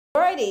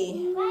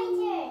Alrighty.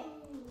 Ryker.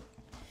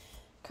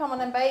 Come on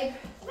then, babe.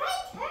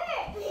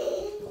 Ryker.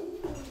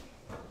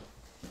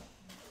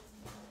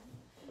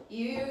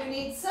 You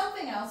need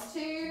something else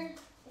too.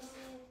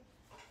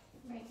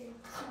 Ryker,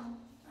 come.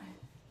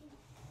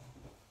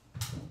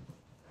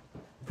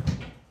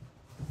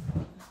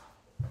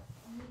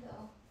 There you go.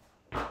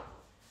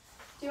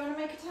 Do you want to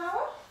make a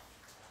tower?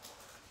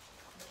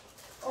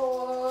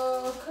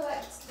 Or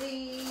collect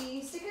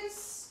the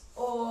stickers?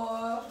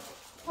 Or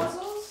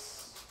puzzles?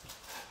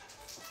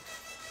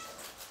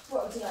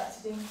 What would you like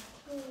to do?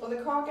 Or the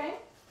card game?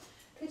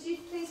 Could you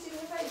please do me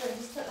a favour and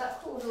just put that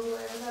cord all the way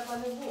over there by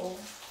the wall?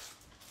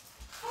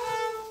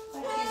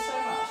 Thank you so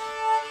much.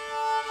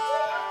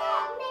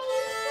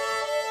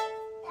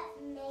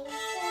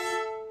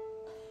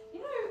 You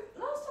know,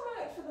 last time I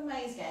looked for the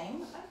maze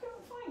game, I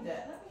couldn't find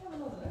it. Let me have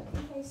another look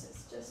in case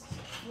it's just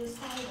was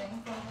hiding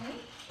from me.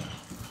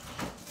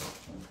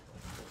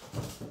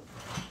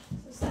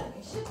 So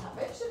certainly should have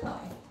it, shouldn't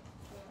I?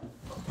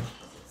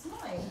 It's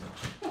mine.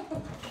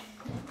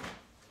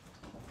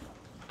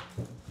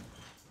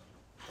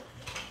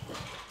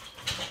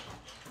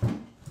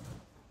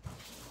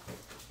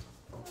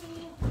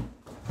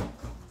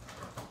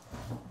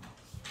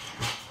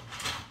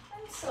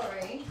 I'm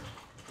sorry.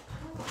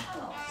 I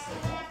cannot see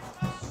it.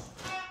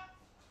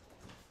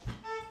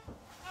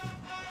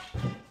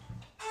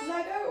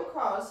 Lego or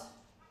cars?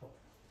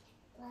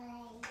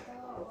 Lego.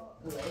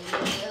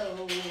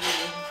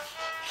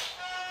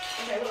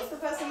 Okay, what's the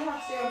first thing we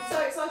have to do? I'm so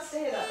excited to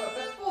hear that, but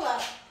before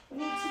that, we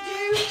need to do.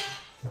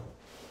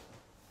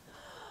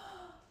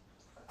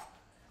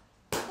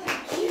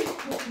 Thank you.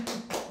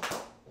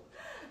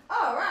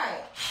 All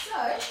right, so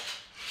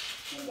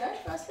here we go.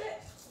 First bit.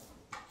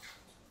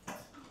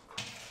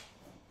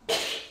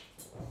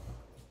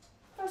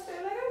 First bit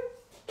of Lego.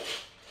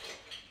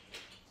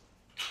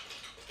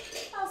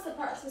 How's the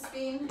practice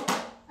been?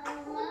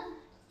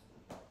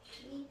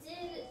 We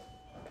did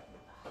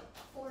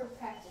 4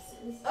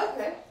 practices.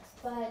 Okay.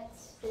 But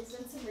there's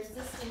been some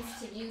resistance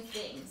to new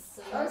things,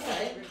 so we must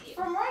Okay. review.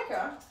 From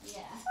Ryker?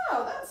 Yeah.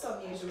 Oh, that's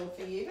unusual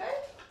for you,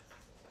 babe.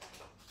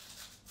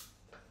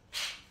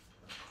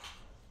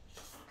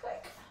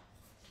 Click.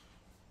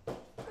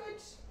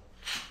 Good.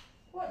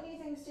 What new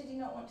things did you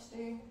not want to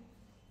do?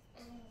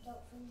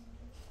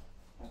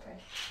 Okay.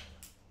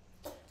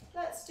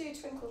 Let's do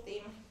twinkle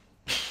theme.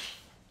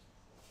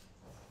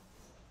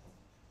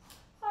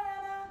 Hi,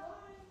 Anna.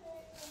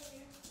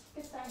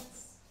 Good,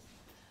 thanks.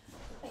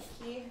 Thank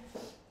you.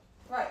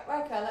 Right,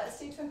 Ryker, let's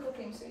do twinkle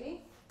theme,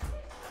 sweetie.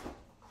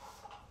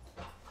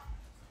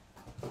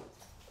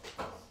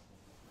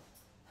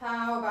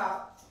 How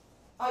about,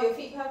 are your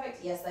feet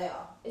perfect? Yes, they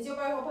are. Is your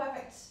bow hole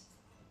perfect?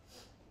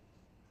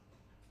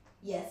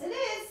 Yes, it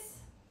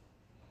is.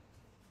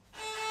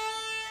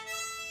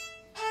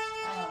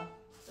 Hang on,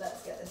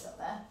 let's get this up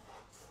there.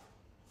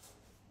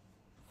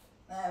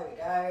 There we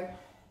go.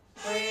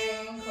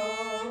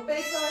 Twinkle,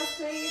 big bows,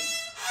 please.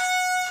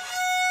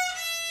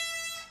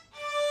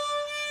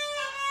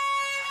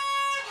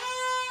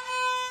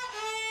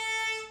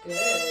 Good.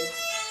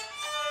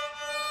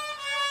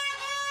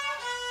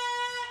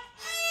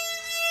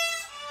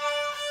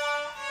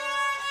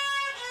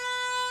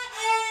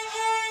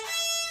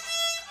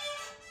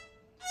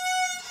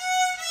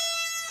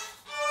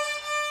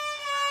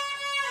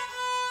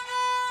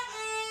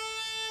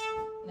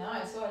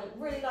 Nice. Well, I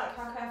really like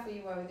how careful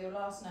you were with your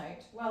last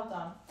note. Well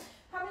done.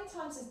 How many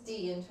times is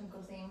D in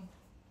twinkle theme?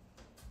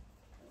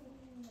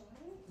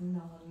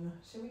 None.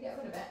 Should we get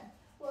rid of it?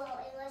 Well,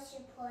 unless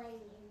you're playing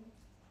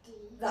D.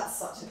 That's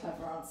such a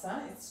clever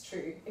answer. It's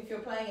true. If you're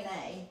playing an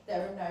A,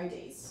 there are no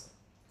Ds.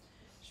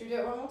 Should we do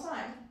it one more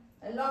time?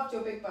 I loved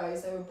your big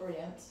bows. They were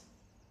brilliant.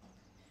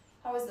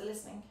 How was the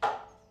listening? I'm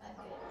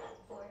good.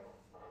 4.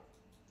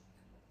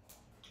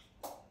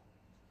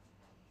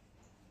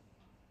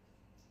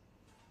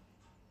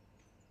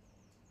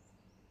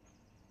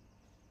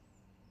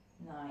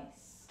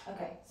 Nice.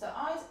 Okay, so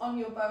eyes on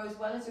your bow as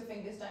well as your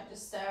fingers. Don't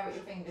just stare at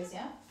your fingers,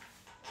 yeah?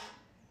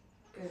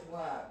 Good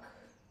work.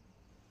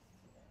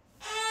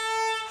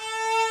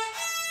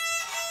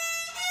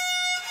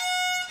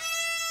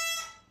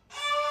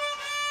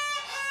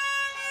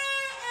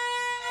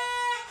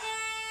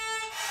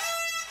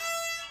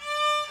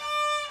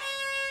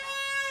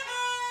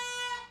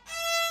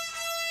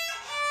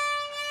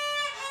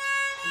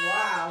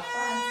 Wow,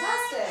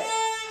 fantastic.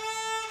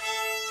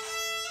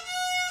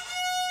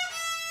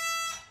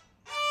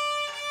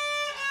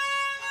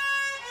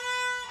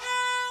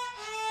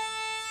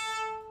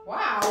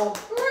 Wow,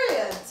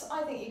 brilliant.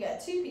 I think you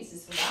get 2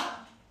 pieces for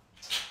that.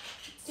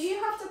 Do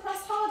you have to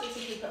press harder to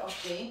keep it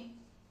off G?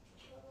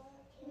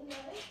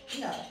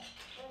 No,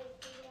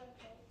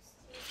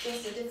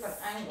 just a different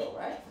angle,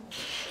 right?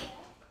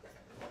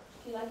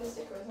 Do you like a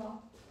sticker as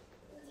well?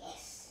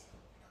 Yes,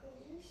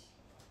 please.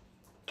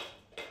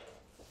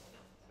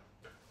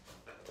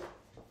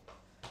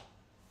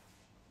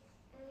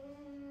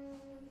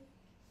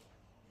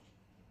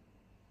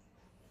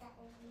 That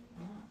will be.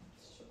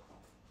 Sure.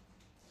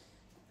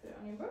 Put it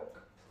on your book.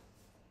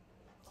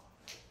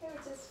 Here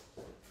it is.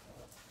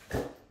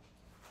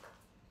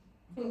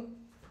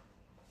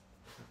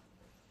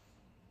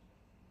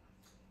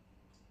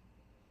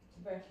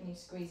 Where can you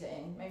squeeze it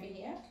in? Maybe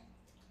here?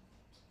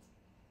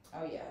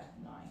 Oh yeah,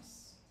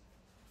 nice.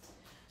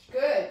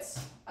 Good.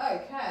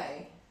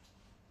 Okay.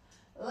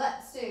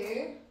 Let's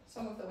do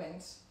Song of the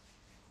Wind.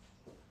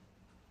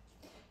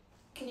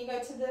 Can you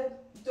go to the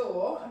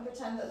door and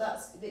pretend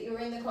that you're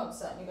in the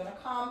concert and you're going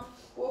to come,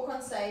 walk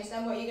on stage,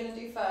 then what are you going to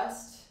do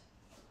first?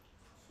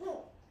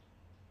 What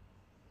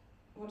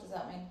does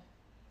that mean?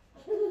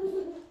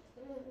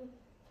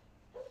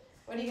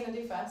 What are you going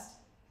to do first?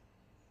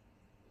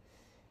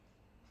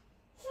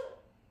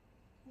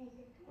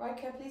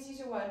 Ryker, please use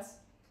your words.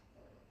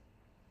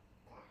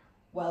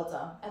 Well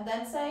done. And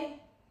then say?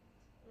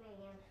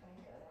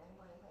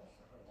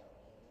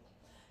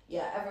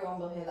 Yeah, everyone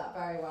will hear that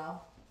very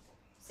well.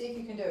 See if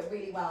you can do it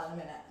really well in a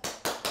minute.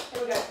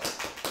 Here we go.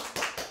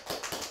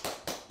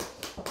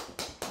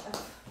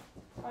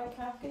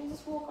 Ryker, can you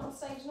just walk on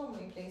stage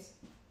normally, please?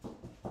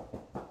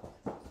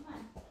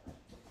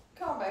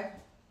 Come on, babe.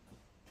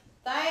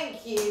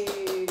 Thank you.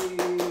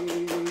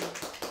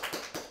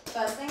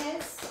 First thing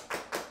is,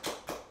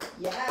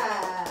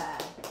 yeah.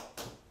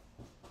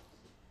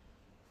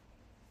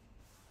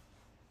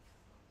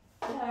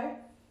 You know,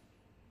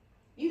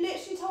 you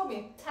literally told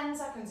me 10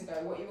 seconds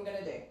ago what you were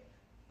going to do.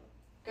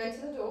 Go to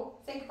the door.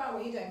 Think about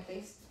what you're doing,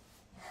 please.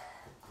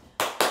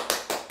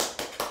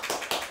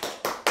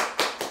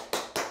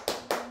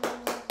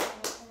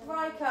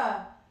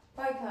 Ryker,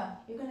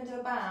 you're going to do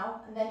a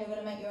bow, and then you're going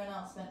to make your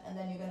announcement, and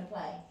then you're going to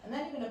play. And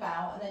then you're going to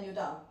bow, and then you're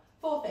done.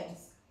 4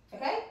 things.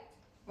 Okay?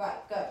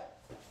 Right, go.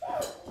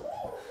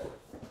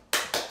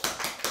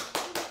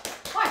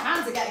 My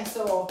hands are getting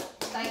sore.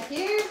 Thank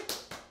you.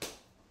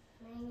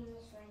 My name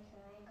is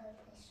Ryker. I'm going to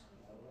play Song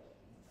of the Wind.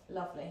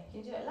 Lovely. Can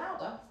you do it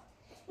louder?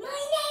 My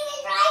name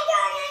is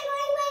Ryker and I'm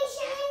going to play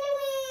Song of the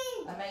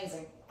Wind.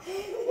 Amazing.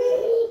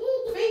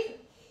 Feet.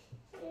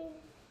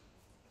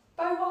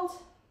 Bow hold.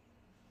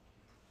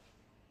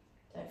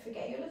 Don't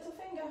forget your little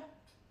finger.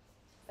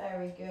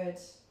 Very good.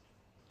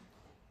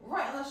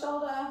 Right on the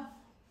shoulder.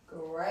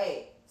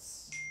 Great.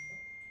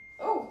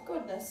 Oh,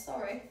 goodness,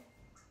 sorry.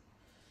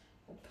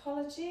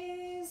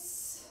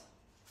 Apologies.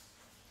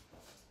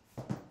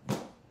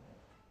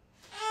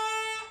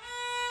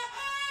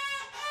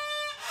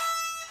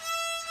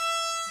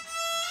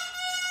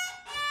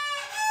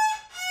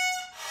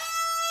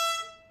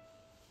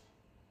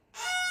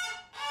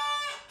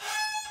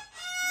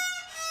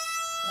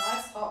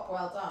 Nice hop,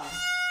 well done.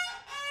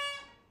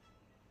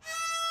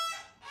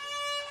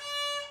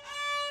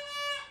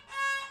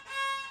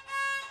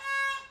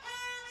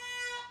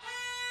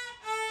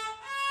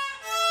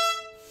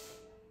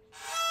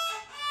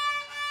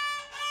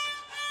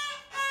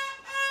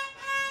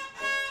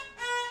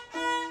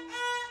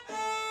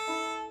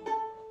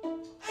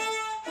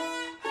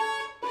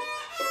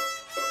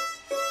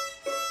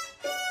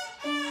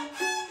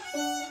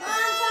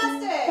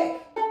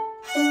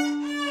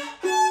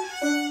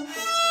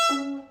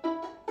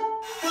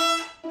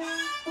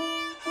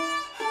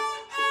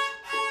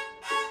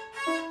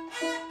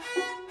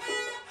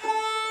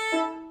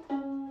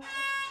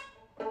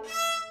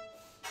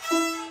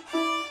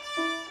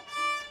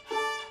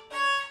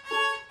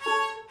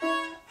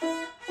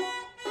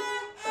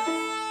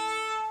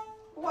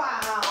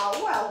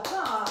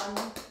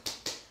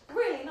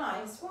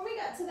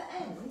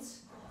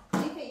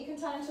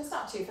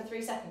 For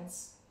 3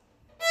 seconds.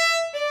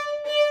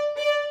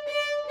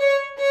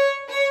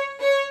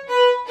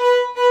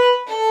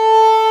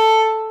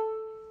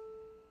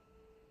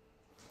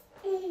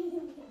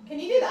 Can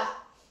you do that?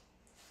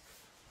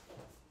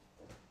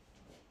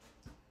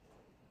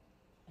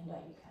 I know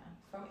you can.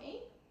 From E.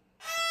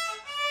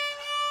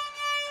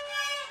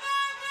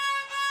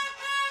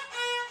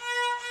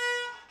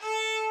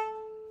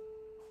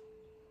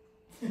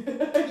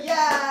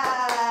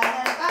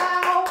 Yeah!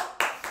 Bow!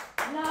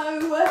 No!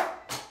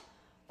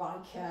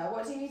 Ryker,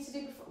 what do you need to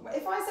do before?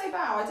 If I say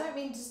bow, I don't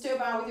mean just do a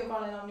bow with your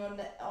violin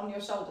on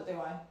your shoulder, do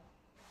I?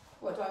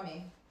 What do I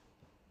mean?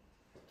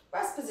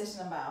 Rest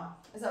position and bow.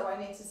 Is that what I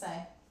need to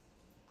say?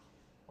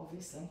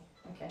 Obviously.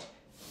 Okay.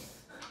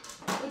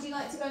 Would you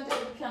like to go and do it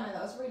with the piano?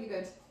 That was really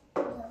good.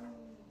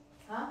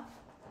 Huh?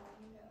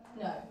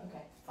 No.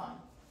 Okay, fine.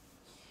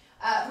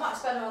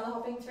 Much better on the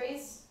hopping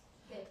threes.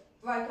 Good.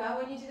 Ryker,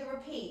 when you do the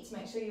repeat,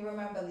 make sure you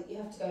remember that you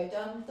have to go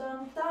dun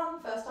dun dun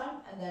first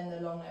time and then the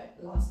long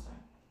note last time.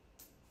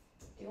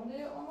 Do you want to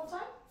do it one more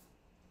time?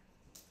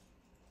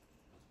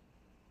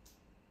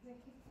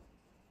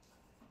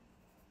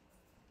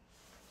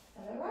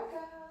 Hello,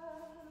 Ryker.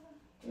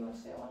 Do you want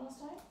to do it one last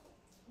time?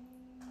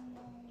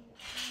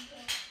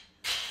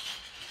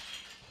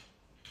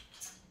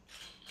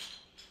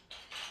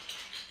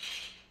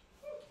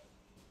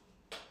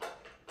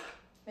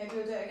 Maybe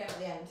we'll do it again at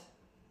the end.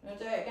 We'll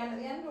do it again at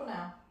the end or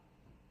now?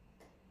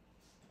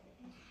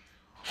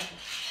 Okay.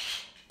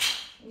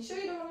 You sure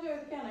you don't want to do it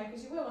with the piano?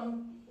 Because you will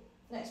on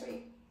next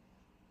week.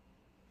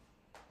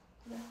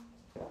 Yeah.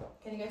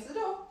 Can you go to the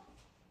door?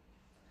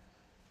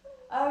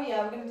 Oh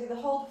yeah, we're going to do the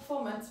whole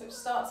performance, which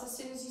starts as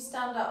soon as you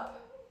stand up.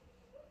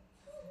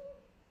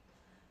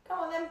 Come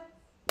on then.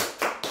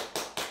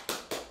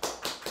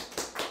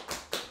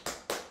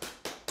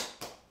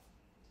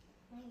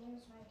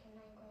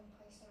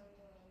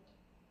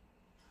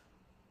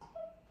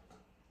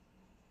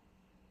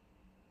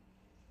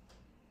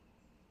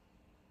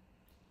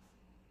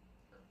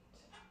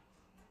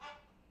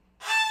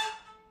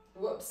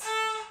 Whoops.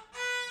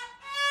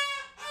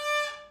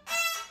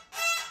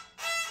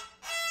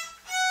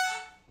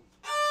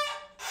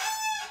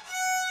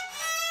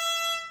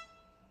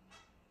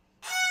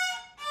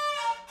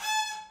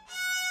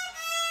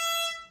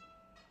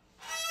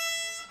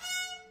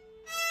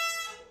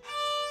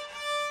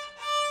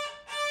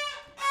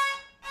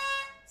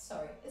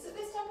 Sorry, is it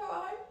this tempo at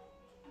home?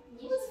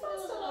 You It was should go a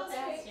faster little last week.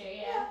 faster,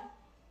 yeah.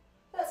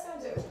 Let's go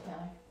and do it with the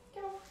piano.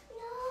 Come on.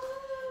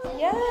 No.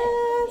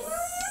 Yes!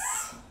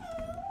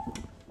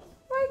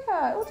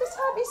 Ryker, it will just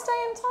help you stay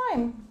in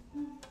time.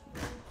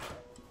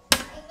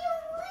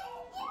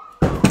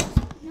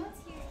 No,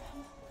 it's here.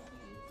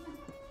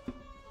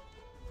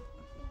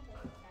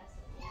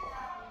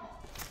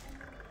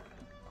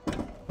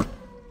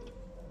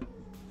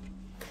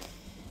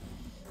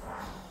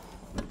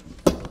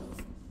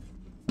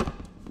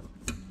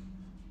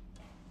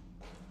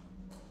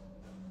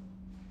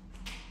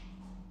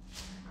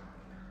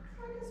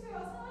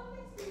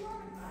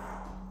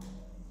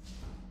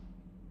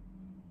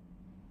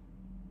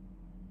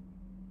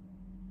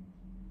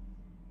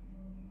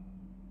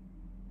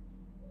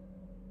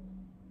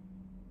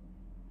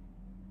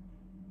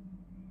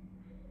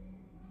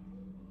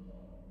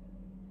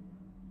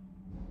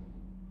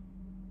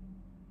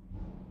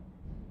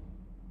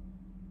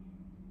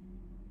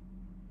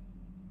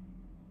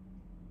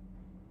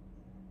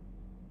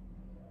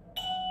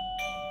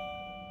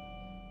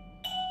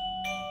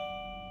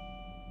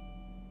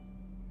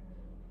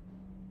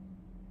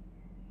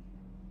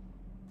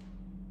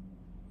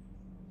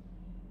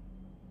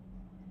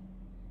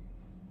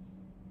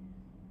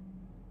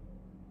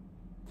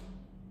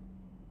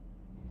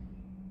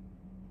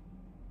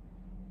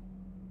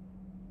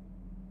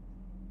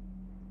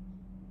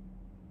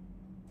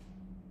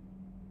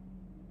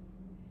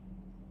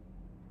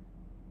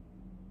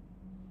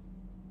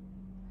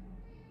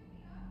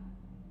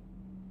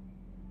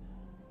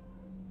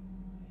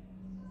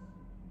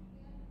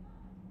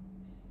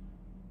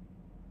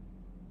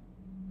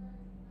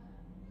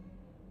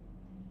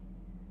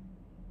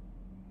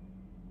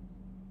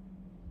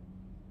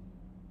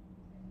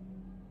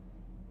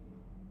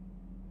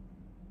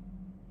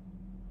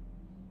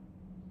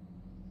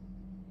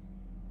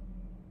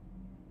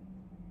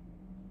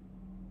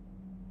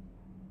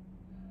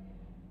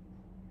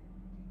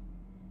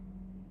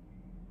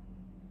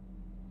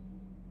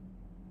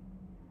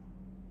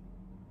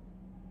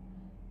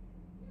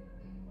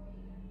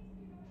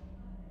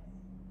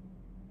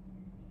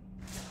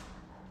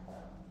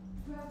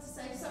 We have to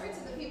say sorry to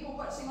the people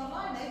watching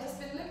online. They've just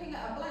been looking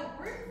at a blank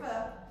room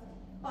for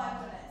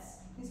 5 minutes.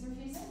 He's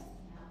refusing?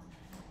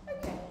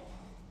 Okay.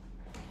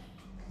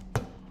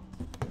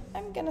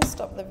 I'm going to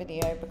stop the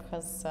video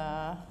because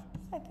I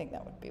think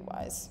that would be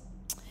wise.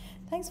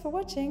 Thanks for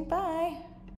watching. Bye.